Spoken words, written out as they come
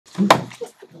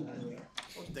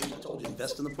Things I told you,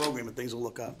 invest in the program and things will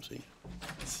look up, see?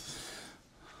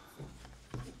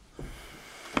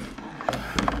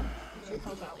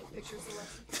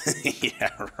 Yeah,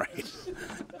 right.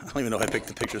 I don't even know if I picked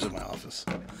the pictures in my office.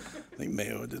 I think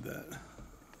Mayo did that.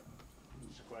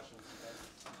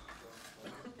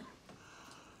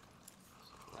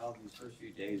 How have these first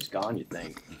few days gone, you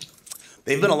think?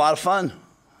 They've been a lot of fun.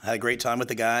 I had a great time with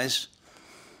the guys.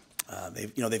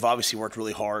 They've obviously worked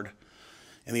really hard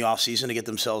in the off season to get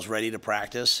themselves ready to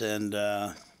practice. And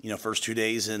first 2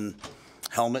 days in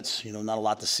helmets. Not a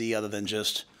lot to see other than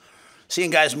just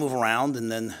seeing guys move around.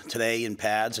 And then today in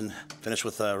pads and finish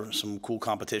with some cool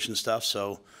competition stuff.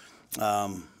 So,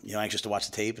 anxious to watch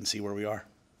the tape and see where we are.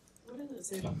 What does it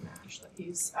say about Nash that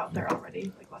he's out there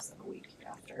already, like less than a week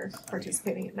after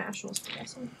participating in nationals for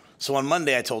wrestling? So on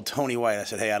Monday, I told Tony White, I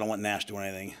said, hey, I don't want Nash doing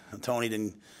anything. And Tony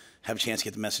didn't have a chance to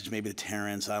get the message, maybe to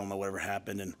Terrence, I don't know, whatever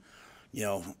happened. And,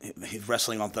 he's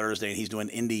wrestling on Thursday, and he's doing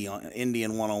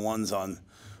Indian one-on-ones on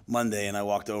Monday. And I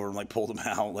walked over and, pulled him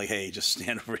out, hey, just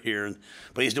stand over here.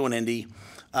 But he's doing Indy.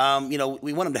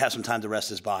 We want him to have some time to rest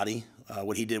his body.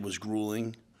 What he did was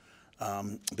grueling.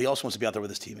 But he also wants to be out there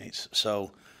with his teammates.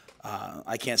 So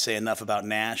I can't say enough about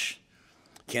Nash.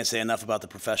 Can't say enough about the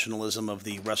professionalism of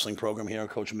the wrestling program here,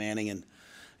 Coach Manning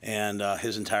and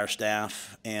his entire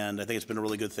staff. And I think it's been a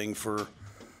really good thing for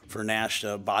Nash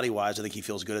body-wise. I think he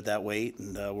feels good at that weight,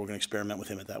 and we're going to experiment with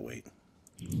him at that weight.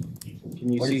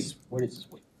 Can you see what is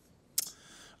his weight?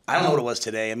 I don't know what it was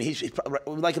today. I mean,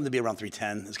 we'd like him to be around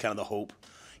 310 is kind of the hope.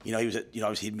 He was at,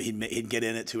 obviously he'd get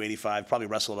in at 285, probably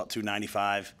wrestle about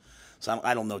 295. So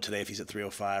I don't know today if he's at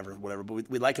 305 or whatever, but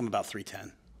we'd like him about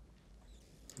 310.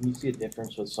 Can you see a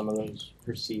difference with some of those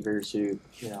receivers who,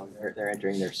 they're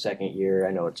entering their second year?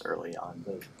 I know it's early on,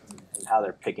 but and how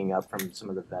they're picking up from some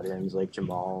of the veterans like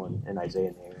Jamal and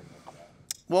Isaiah Nair.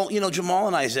 Well, Jamal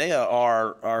and Isaiah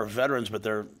are veterans, but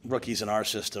they're rookies in our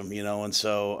system, and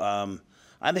so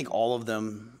I think all of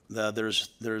them,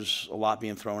 there's a lot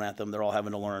being thrown at them. They're all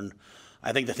having to learn.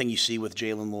 I think the thing you see with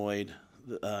Jalen Lloyd,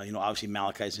 obviously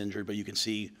Malachi's injured, but you can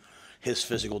see his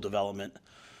physical development.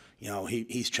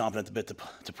 He's chomping at the bit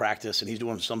to practice, and he's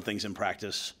doing some things in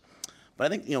practice. But I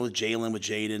think, with Jalen, with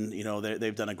Jaden,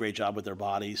 they've done a great job with their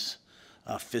bodies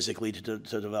physically to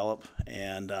develop.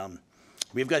 And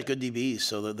we've got good DBs,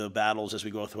 so the battles as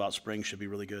we go throughout spring should be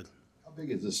really good. How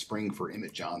big is this spring for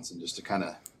Emmett Johnson, just to kind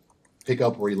of pick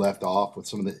up where he left off with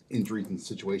some of the injuries and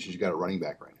situations you got at running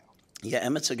back right now? Yeah,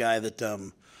 Emmett's a guy that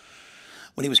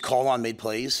when he was called on, made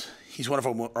plays. He's one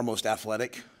of our most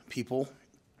athletic people.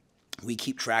 We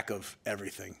keep track of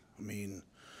everything. I mean,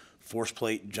 force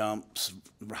plate jumps,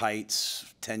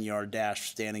 heights, 10-yard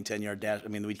dash, standing 10-yard dash. I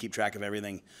mean, we keep track of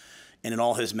everything. And in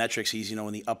all his metrics, he's,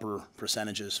 in the upper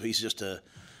percentages. So he's just an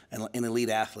elite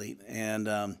athlete. And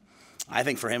I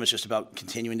think for him, it's just about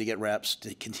continuing to get reps,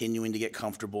 continuing to get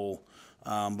comfortable.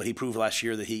 But he proved last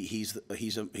year that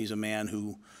he's a man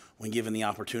who, when given the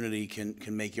opportunity,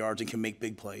 can make yards and can make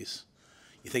big plays.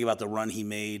 You think about the run he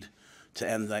made to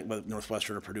end with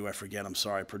Northwestern or Purdue, I forget. I'm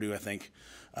sorry, Purdue, I think.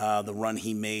 The run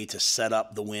he made to set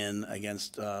up the win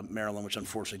against Maryland, which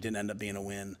unfortunately didn't end up being a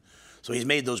win. So he's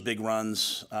made those big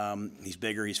runs. He's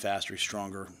bigger, he's faster, he's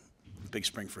stronger. Big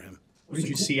spring for him. What did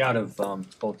you see out of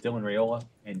both Dylan Raiola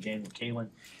and Daniel Kalen?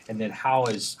 And then how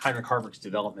has Heinrich Harvick's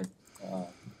development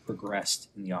progressed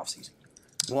in the offseason?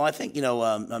 Well, I think,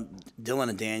 Dylan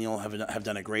and Daniel have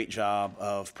done a great job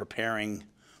of preparing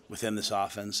within this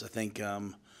offense. I think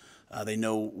they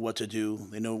know what to do.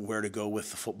 They know where to go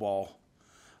with the football.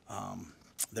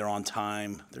 They're on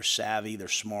time. They're savvy. They're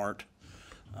smart.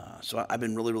 So I've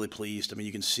been really, really pleased. I mean,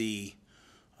 you can see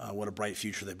what a bright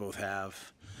future they both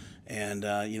have. And,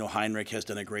 Heinrich has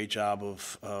done a great job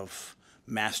of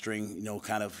mastering, you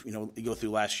go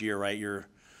through last year, right? You're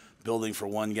building for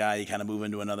one guy, you kind of move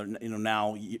into another.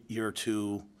 Now year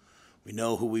two, we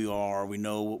know who we are. We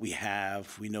know what we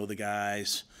have. We know the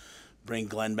guys. Bring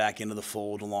Glenn back into the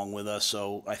fold along with us.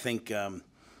 So I think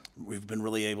we've been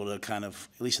really able to kind of,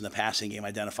 at least in the passing game,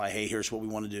 identify, hey, here's what we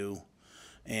want to do.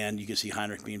 And you can see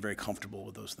Heinrich being very comfortable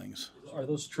with those things. Are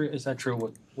those true? Is that true?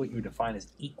 What you would define as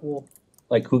equal?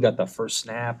 Like who got the first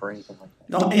snap or anything like that?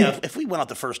 No, yeah. If we went out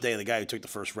the first day, the guy who took the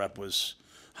first rep was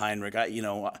Heinrich.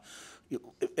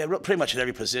 Pretty much at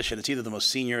every position, it's either the most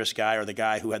seniorest guy or the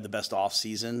guy who had the best off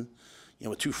season.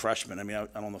 With two freshmen, I mean,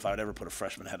 I don't know if I would ever put a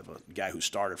freshman ahead of a guy who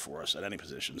started for us at any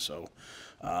position. So,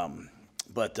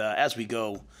 but as we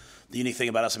go, the unique thing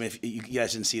about us, I mean, if you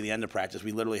guys didn't see the end of practice,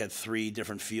 we literally had 3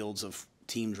 different fields of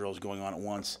team drills going on at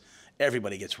once.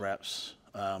 Everybody gets reps,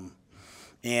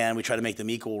 and we try to make them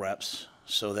equal reps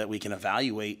so that we can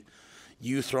evaluate,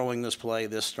 you throwing this play,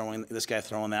 this guy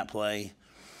throwing that play.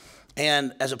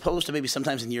 And as opposed to maybe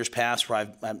sometimes in years past where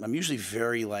I'm usually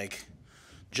very like,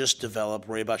 just develop,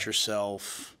 worry about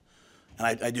yourself.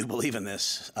 And I do believe in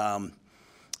this.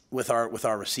 With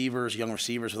our receivers, young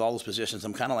receivers, with all those positions,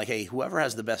 I'm kind of like, hey, whoever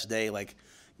has the best day, like,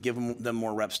 give them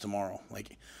more reps tomorrow.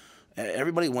 Like,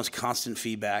 everybody wants constant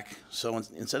feedback. So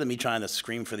instead of me trying to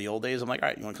scream for the old days, I'm like, all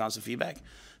right, you want constant feedback?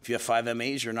 If you have 5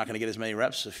 MAs, you're not going to get as many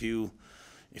reps if you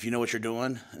know what you're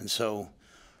doing. And so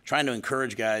trying to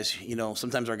encourage guys,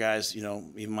 sometimes our guys,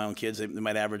 even my own kids, they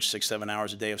might average 6-7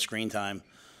 hours a day of screen time.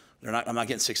 I'm not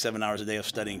getting 6-7 hours a day of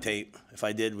studying tape. If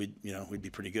I did, we'd be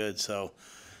pretty good. So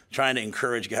trying to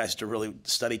encourage guys to really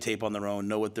study tape on their own,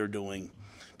 know what they're doing.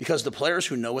 Because the players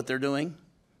who know what they're doing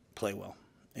play well.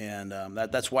 And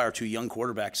that's why our 2 young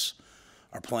quarterbacks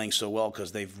are playing so well,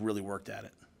 because they've really worked at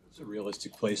it. It's a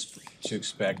realistic place to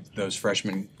expect those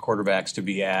freshman quarterbacks to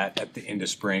be at the end of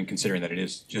spring, considering that it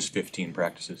is just 15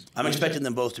 practices. I'm expecting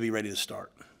them both to be ready to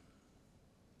start.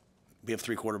 We have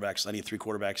 3 quarterbacks. I need 3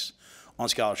 quarterbacks on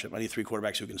scholarship. I need 3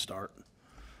 quarterbacks who can start.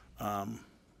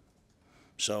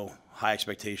 So high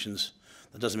expectations.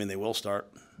 That doesn't mean they will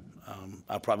start.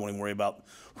 I probably won't even worry about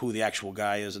who the actual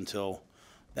guy is until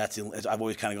I've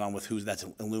always kind of gone with that's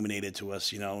illuminated to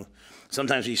us.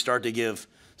 Sometimes you start to give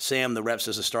Sam the reps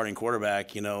as a starting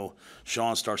quarterback.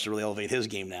 Sean starts to really elevate his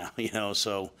game now.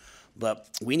 So, but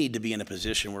we need to be in a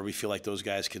position where we feel like those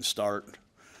guys can start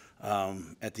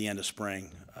at the end of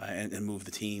spring and move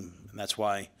the team. And that's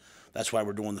why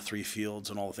we're doing the 3 fields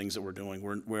and all the things that we're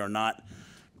doing. We are not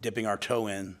dipping our toe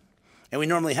in, and we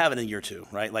normally have it in year 2,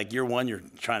 right? Like year 1, you're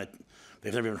trying to.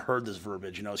 They've never even heard this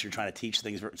verbiage, so you're trying to teach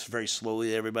things very slowly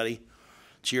to everybody.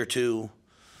 It's year 2.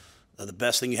 The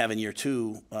best thing you have in year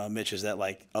 2, Mitch, is that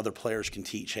like other players can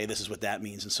teach. Hey, this is what that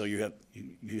means, and so you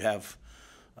have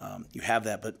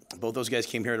that. But both those guys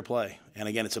came here to play, and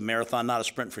again, it's a marathon, not a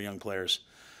sprint for young players.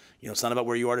 It's not about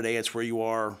where you are today; it's where you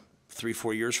are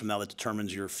 3-4 years from now that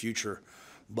determines your future.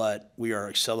 But we are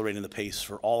accelerating the pace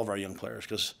for all of our young players,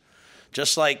 because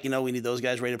just like we need those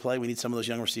guys ready to play, we need some of those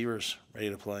young receivers ready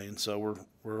to play, and so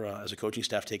we're as a coaching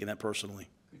staff taking that personally.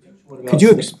 Could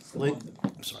you explain?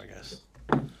 I'm sorry, guys.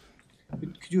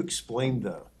 Could you explain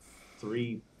the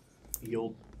 3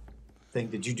 field thing?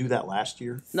 Did you do that last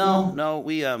year? No,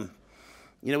 we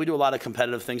we do a lot of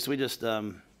competitive things. So we just I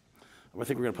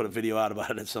think we're gonna put a video out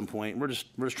about it at some point. We're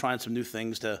just trying some new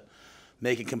things to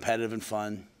make it competitive and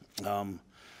fun.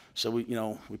 So we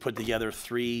put together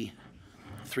 3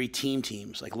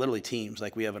 teams, like literally teams.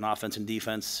 Like we have an offense and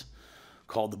defense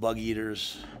called the Bug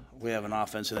Eaters. We have an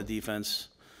offense and a defense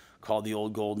called the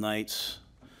Old Gold Knights.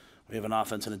 We have an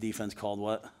offense and a defense called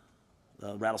what?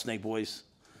 The Rattlesnake Boys.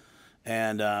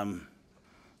 And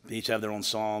they each have their own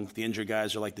song. The injured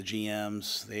guys are like the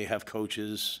GMs. They have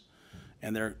coaches,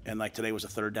 and like today was a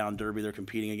 3rd down derby. They're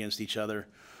competing against each other.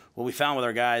 What we found with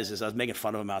our guys is I was making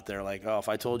fun of them out there, like, oh, if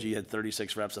I told you had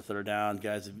 36 reps of 3rd down,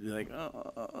 guys would be like,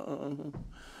 oh,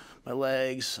 my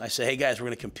legs. I say, hey, guys, we're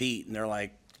going to compete. And they're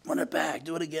like, run it back,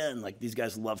 do it again. Like, these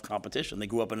guys love competition. They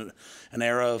grew up in an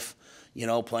era of,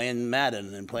 playing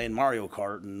Madden and playing Mario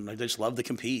Kart, and they just love to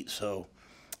compete. So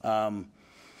I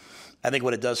think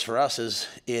what it does for us is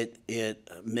it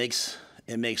makes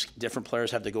different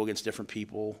players have to go against different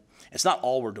people. It's not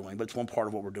all we're doing, but it's one part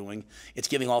of what we're doing. It's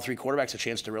giving all 3 quarterbacks a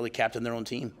chance to really captain their own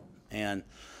team and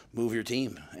move your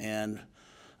team. And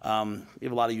we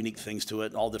have a lot of unique things to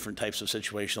it, all different types of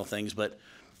situational things, but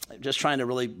just trying to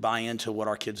really buy into what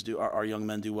our kids do, our young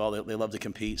men do well. They love to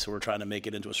compete, so we're trying to make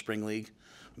it into a spring league.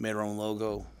 We made our own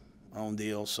logo, our own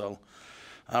deal. So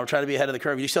we're trying to be ahead of the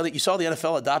curve. You saw the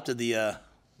NFL adopted the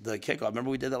kickoff. Remember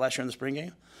we did that last year in the spring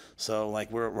game? So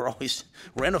like we're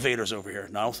innovators over here.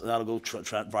 Now that'll go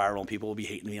try viral, and people will be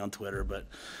hating me on Twitter. But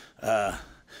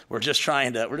we're just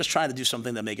trying to do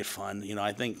something to make it fun.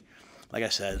 I think, like I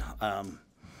said,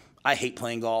 I hate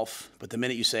playing golf. But the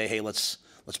minute you say, hey, let's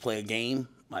play a game,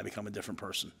 I become a different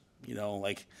person.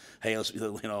 Like, hey, let's,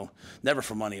 never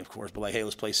for money, of course, but like, hey,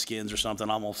 let's play skins or something.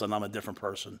 All of a sudden, I'm a different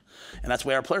person, and that's the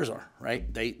way our players are,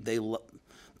 right?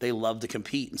 They love to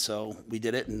compete, and so we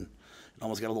did it, and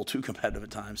almost got a little too competitive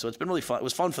at times. So it's been really fun. It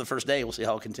was fun for the first day. We'll see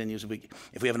how it continues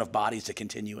if we have enough bodies to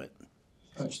continue it.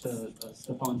 Coach,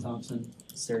 Stephon Thompson,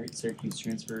 Syracuse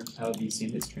transfer. How have you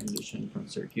seen his transition from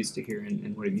Syracuse to here,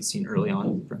 and what have you seen early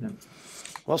on from him?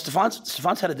 Well,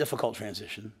 Stephon's had a difficult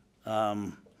transition.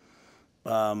 He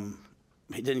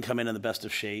didn't come in the best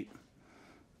of shape.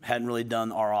 Hadn't really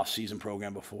done our off-season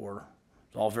program before.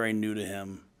 It's all very new to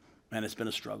him, and it's been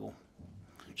a struggle.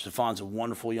 Stephon's a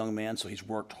wonderful young man, so he's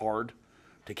worked hard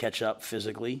to catch up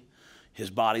physically.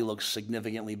 His body looks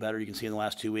significantly better. You can see in the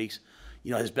last 2 weeks.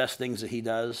 his best things that he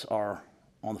does are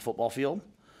on the football field.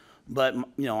 But,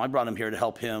 I brought him here to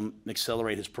help him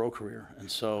accelerate his pro career. And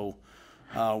so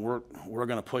we're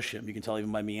going to push him. You can tell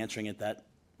even by me answering it that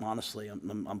honestly,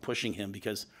 I'm pushing him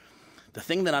because the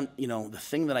thing that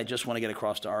I just want to get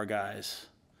across to our guys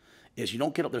is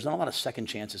there's not a lot of second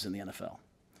chances in the NFL.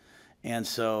 And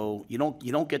so you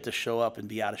don't get to show up and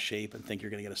be out of shape and think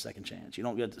you're going to get a second chance.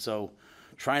 So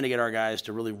trying to get our guys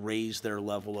to really raise their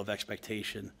level of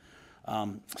expectation.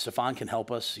 Stephon can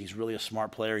help us. He's really a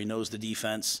smart player. He knows the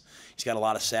defense. He's got a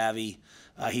lot of savvy.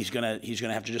 He's gonna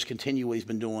have to just continue what he's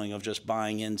been doing of just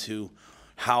buying into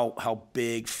how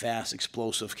big, fast,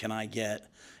 explosive can I get,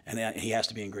 and he has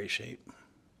to be in great shape.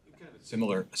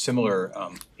 Similar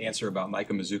answer about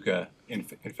Micah Mazuka in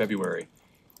February.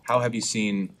 How have you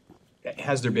seen?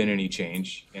 Has there been any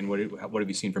change? And what have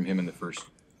you seen from him in the first?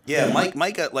 Yeah,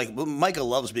 Micah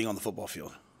loves being on the football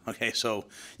field. Okay, so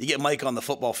you get Mike on the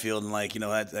football field,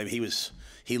 and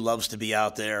he loves to be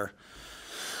out there.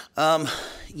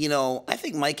 I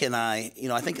think Mike and I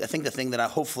think the thing that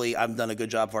hopefully I've done a good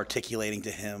job of articulating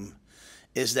to him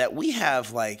is that we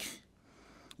have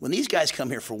when these guys come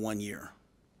here for 1 year,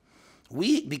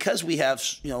 because we have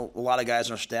a lot of guys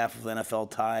on our staff with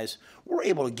NFL ties, we're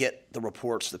able to get the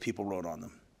reports that people wrote on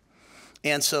them.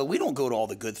 And so we don't go to all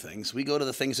the good things. We go to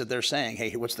the things that they're saying.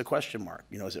 Hey, what's the question mark?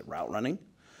 Is it route running?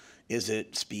 Is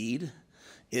it speed?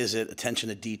 Is it attention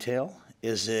to detail?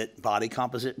 Is it body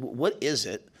composite? What is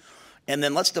it? And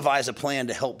then let's devise a plan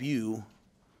to help you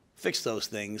fix those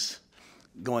things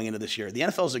going into this year. The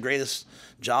NFL is the greatest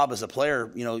job as a player.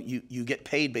 You get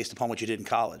paid based upon what you did in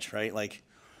college, right?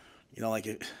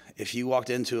 If you walked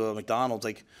into a McDonald's,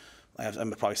 I've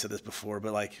probably said this before,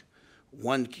 but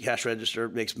one cash register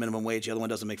makes minimum wage, the other one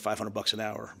doesn't make $500 an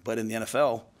hour. But in the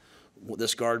NFL,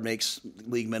 this guard makes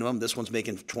league minimum. This one's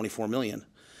making $24 million.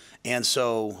 And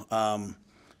so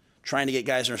trying to get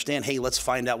guys to understand, hey, let's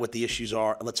find out what the issues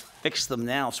are. Let's fix them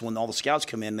now so when all the scouts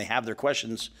come in, they have their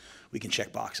questions, we can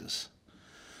check boxes.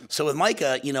 So with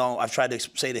Micah, I've tried to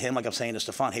say to him, like I'm saying to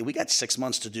Stephon, hey, we got 6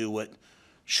 months to do what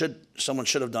someone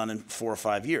should have done in 4 or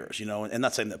 5 years, and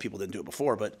not saying that people didn't do it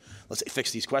before, but let's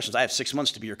fix these questions. I have 6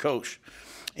 months to be your coach.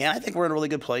 And I think we're in a really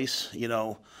good place.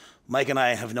 Mike and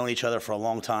I have known each other for a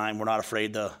long time. We're not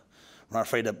afraid to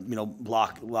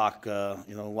lock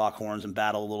horns and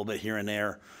battle a little bit here and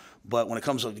there. But when it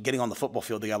comes to getting on the football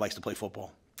field, the guy likes to play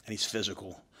football, and he's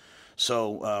physical.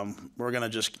 So we're going to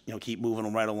just keep moving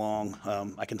him right along.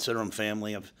 I consider him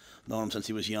family. I've known him since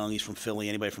he was young. He's from Philly.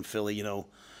 Anybody from Philly,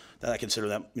 that I consider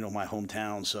that my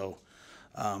hometown. So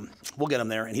we'll get him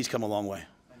there, and he's come a long way.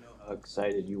 I know how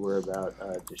excited you were about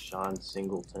Deshaun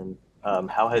Singleton.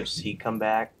 How has he come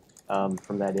back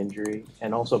from that injury?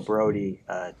 And also Brody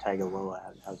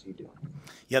Tagovailoa, how's he doing?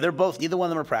 Yeah, neither one of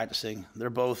them are practicing. They're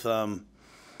both,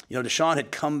 Deshaun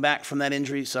had come back from that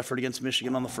injury, suffered against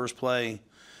Michigan on the first play,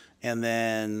 and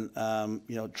then,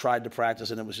 tried to practice,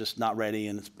 and it was just not ready,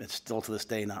 and it's still to this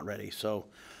day not ready. So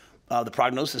the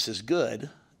prognosis is good.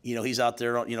 He's out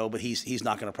there, but he's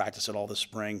not going to practice at all this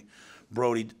spring.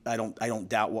 Brody, I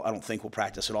don't think will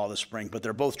practice at all this spring, but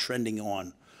they're both trending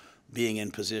on being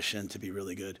in position to be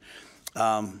really good.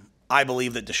 I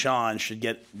believe that Deshaun should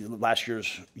get last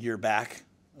year back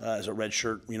as a red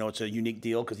shirt. It's a unique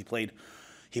deal because he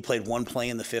played one play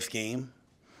in the 5th game.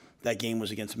 That game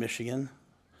was against Michigan.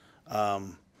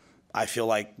 I feel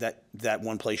like that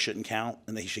one play shouldn't count,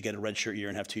 and that he should get a red shirt year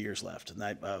and have 2 years left.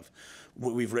 And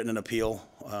we've written an appeal.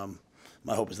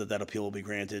 My hope is that appeal will be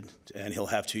granted, and he'll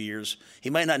have 2 years.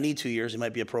 He might not need 2 years. He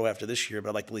might be a pro after this year, but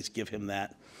I'd like to at least give him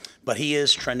that. But he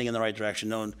is trending in the right direction.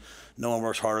 No one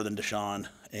works harder than Deshaun,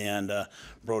 and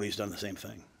Brody's done the same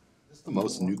thing. Is this the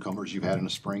most newcomers you've had in a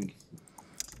spring?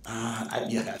 I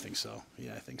think so.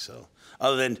 Yeah, I think so.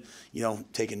 Other than,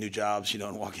 taking new jobs,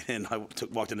 and walking in. I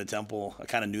walked into Temple. I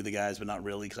kind of knew the guys, but not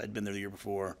really because I'd been there the year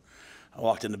before. I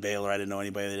walked into Baylor. I didn't know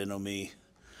anybody. They didn't know me.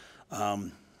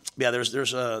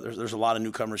 There's a lot of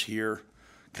newcomers here,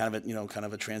 kind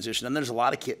of a transition. And there's a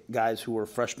lot of guys who were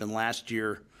freshmen last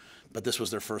year, but this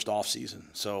was their first off season.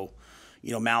 So,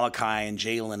 Malachi and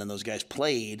Jalen and those guys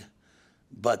played,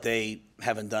 but they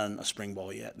haven't done a spring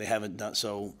ball yet. They haven't done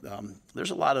so.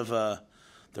 There's a lot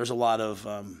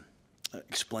of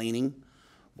explaining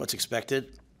what's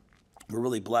expected. We're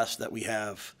really blessed that we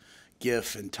have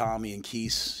Giff and Tommy and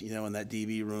Keese, in that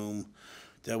DB room.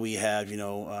 That we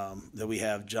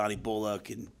have Johnny Bullock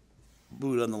and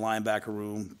Buddha in the linebacker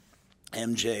room,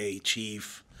 MJ,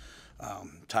 Chief,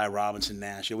 Ty Robinson,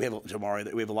 Nash. We have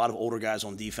Jamari. We have a lot of older guys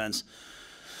on defense.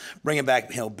 bringing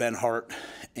back, Ben Hart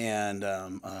and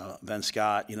Ben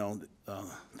Scott,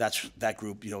 that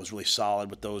group, was really solid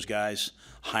with those guys.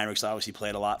 Heinrichs obviously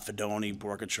played a lot. Fedoni,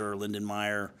 Borkacher,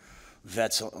 Lindenmeyer,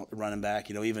 Vets running back.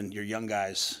 Even your young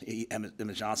guys,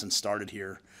 Emmett Johnson started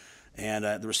here. And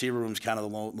the receiver room's kind of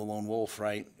the lone wolf,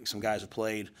 right? Some guys have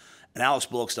played. And Alex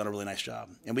Bullock's done a really nice job.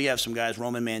 And we have some guys,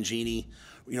 Roman Mangini.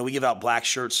 We give out black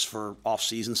shirts for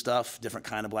off-season stuff, different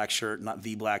kind of black shirt, not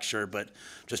the black shirt, but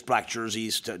just black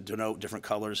jerseys to denote different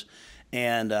colors.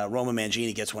 And Roman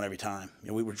Mangini gets one every time.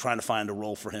 We were trying to find a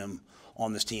role for him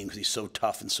on this team because he's so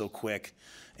tough and so quick.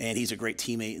 And he's a great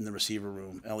teammate in the receiver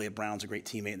room. Elliott Brown's a great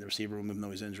teammate in the receiver room, even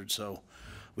though he's injured. So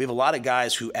we have a lot of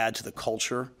guys who add to the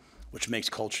culture, which makes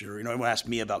culture. Everyone asks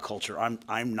me about culture.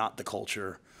 I'm not the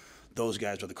culture. Those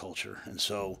guys are the culture. And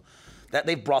so that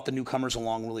they've brought the newcomers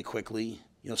along really quickly.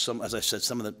 As I said,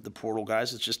 some of the portal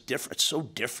guys, it's just different. It's so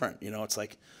different. It's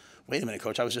like, wait a minute,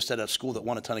 coach, I was just at a school that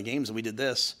won a ton of games and we did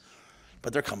this.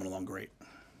 But they're coming along great.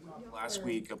 Last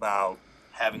week about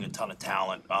having a ton of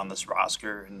talent on this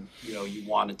roster and, you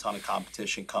want a ton of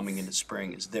competition coming into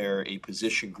spring. Is there a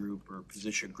position group or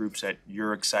position groups that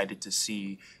you're excited to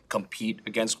see compete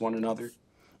against one another?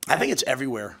 I think it's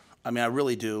everywhere. I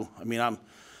really do.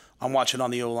 I'm watching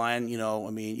on the O-line,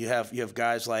 you have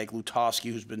guys like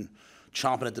Lutowski who's been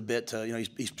chomping at the bit to,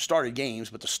 he's started games,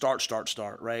 but to start,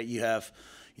 right? You have,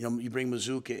 you bring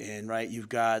Mazuka in, right? You've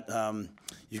got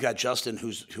Justin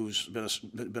who's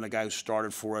been a guy who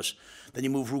started for us. Then you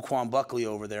move Ruquan Buckley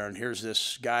over there, and here's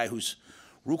this guy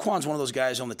Ruquan's one of those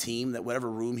guys on the team that whatever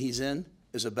room he's in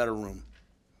is a better room.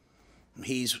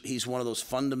 He's one of those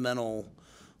fundamental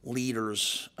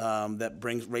leaders that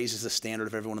raises the standard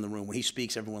of everyone in the room. When he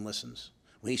speaks, everyone listens.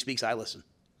 When he speaks, I listen.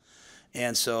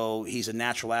 And so he's a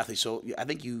natural athlete. So I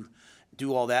think you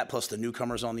do all that plus the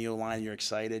newcomers on the O-line, you're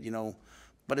excited,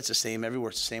 but it's the same everywhere.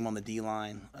 It's the same on the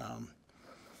D-line.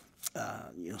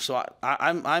 So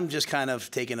I'm just kind of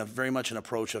taking very much an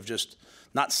approach of just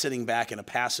not sitting back in a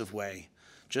passive way.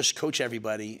 Just coach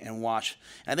everybody and watch.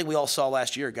 And I think we all saw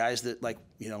last year guys that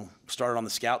started on the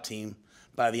scout team.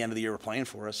 By the end of the year, were playing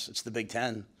for us. It's the Big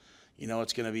Ten.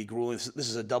 It's going to be grueling. This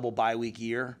is a double bye week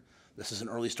year. This is an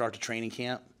early start to training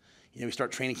camp. We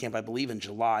start training camp, I believe, in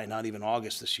July, not even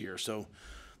August this year. So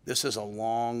this is a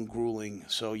long, grueling.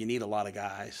 So you need a lot of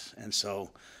guys. And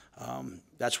so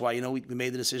that's why, we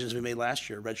made the decisions we made last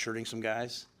year, redshirting some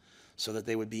guys so that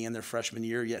they would be in their freshman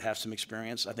year, yet have some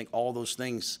experience. I think all those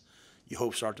things you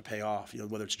hope start to pay off,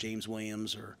 whether it's James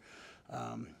Williams or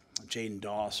Jaden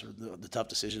Doss, or the tough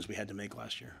decisions we had to make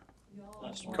last year.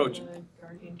 Coach, the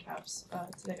Guardian caps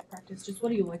today at practice. Just what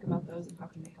do you like about those, and how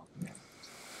can they help you?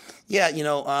 Yeah,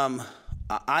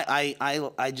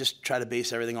 I just try to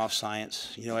base everything off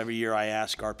science. Every year I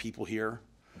ask our people here.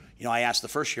 I asked the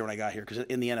first year when I got here because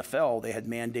in the NFL they had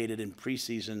mandated in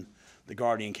preseason the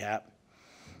Guardian cap.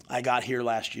 I got here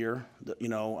last year.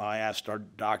 I asked our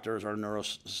doctors, our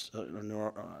neurologists.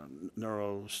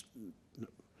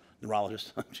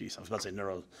 Jeez, I was about to say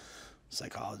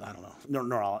neuropsychologist. I don't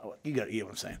know. You get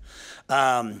what I'm saying.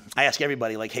 I ask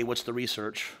everybody, hey, what's the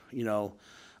research?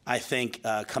 I think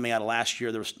coming out of last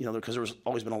year, there was, because there was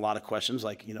always been a lot of questions,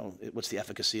 what's the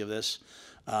efficacy of this?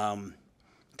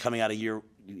 Coming out of year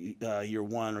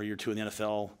one or year two in the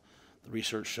NFL, the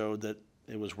research showed that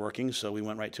it was working, so we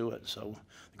went right to it. So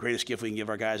the greatest gift we can give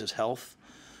our guys is health.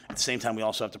 At the same time, we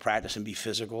also have to practice and be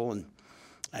physical, and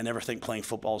I never think playing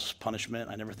football is punishment.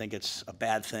 I never think it's a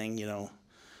bad thing, in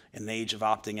an age of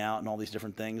opting out and all these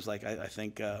different things. I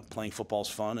think playing football is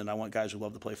fun, and I want guys who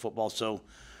love to play football. So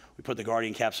we put the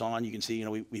Guardian caps on. You can see,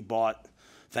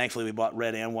 thankfully we bought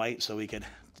red and white so we could,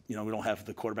 we don't have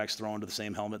the quarterbacks thrown into the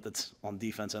same helmet that's on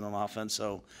defense and on offense.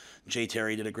 So Jay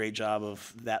Terry did a great job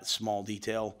of that small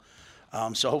detail.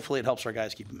 So hopefully it helps our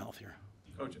guys keep them healthier.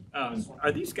 Coach,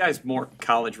 are these guys more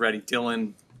college ready,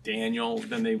 Dylan, Daniel,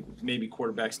 than they maybe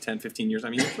quarterbacks 10, 15 years?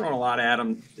 You're throwing a lot at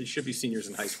them. They should be seniors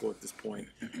in high school at this point.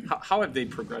 How have they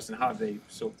progressed and how have they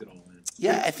soaked it all in?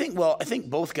 Yeah, I think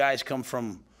both guys come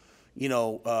from,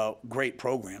 great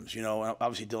programs.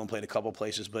 Obviously Dylan played a couple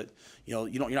places, but you're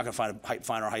not going to find a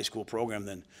finer high school program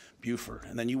than Buford.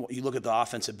 And then you look at the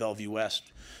offense at Bellevue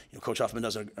West. Coach Huffman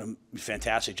does a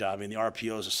fantastic job. The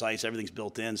RPOs, the sites, everything's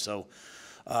built in. So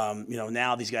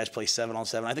now these guys play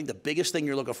 7-on-7. I think the biggest thing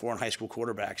you're looking for in high school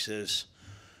quarterbacks is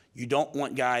you don't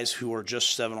want guys who are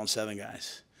just 7-on-7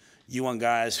 guys. You want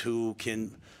guys who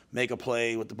can make a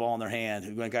play with the ball in their hand.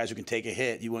 You want guys who can take a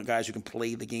hit. You want guys who can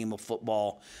play the game of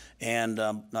football. And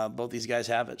both these guys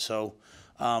have it. So,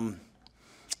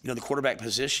 the quarterback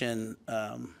position,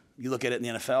 you look at it in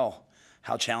the NFL,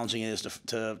 how challenging it is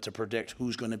to predict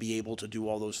who's going to be able to do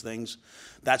all those things.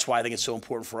 That's why I think it's so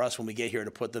important for us when we get here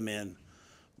to put them in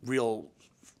real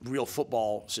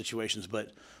football situations.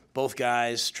 But both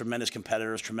guys, tremendous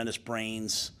competitors, tremendous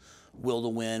brains, will to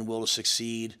win, will to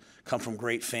succeed, come from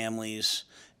great families,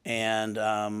 and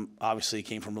obviously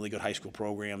came from really good high school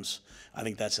programs. I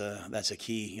think that's a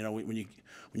key. You know, when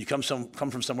you come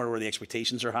from somewhere where the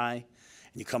expectations are high,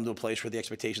 and you come to a place where the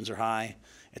expectations are high,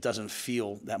 it doesn't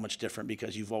feel that much different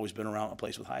because you've always been around a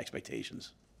place with high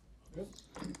expectations.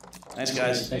 Thanks,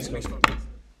 guys. Thanks, Coach.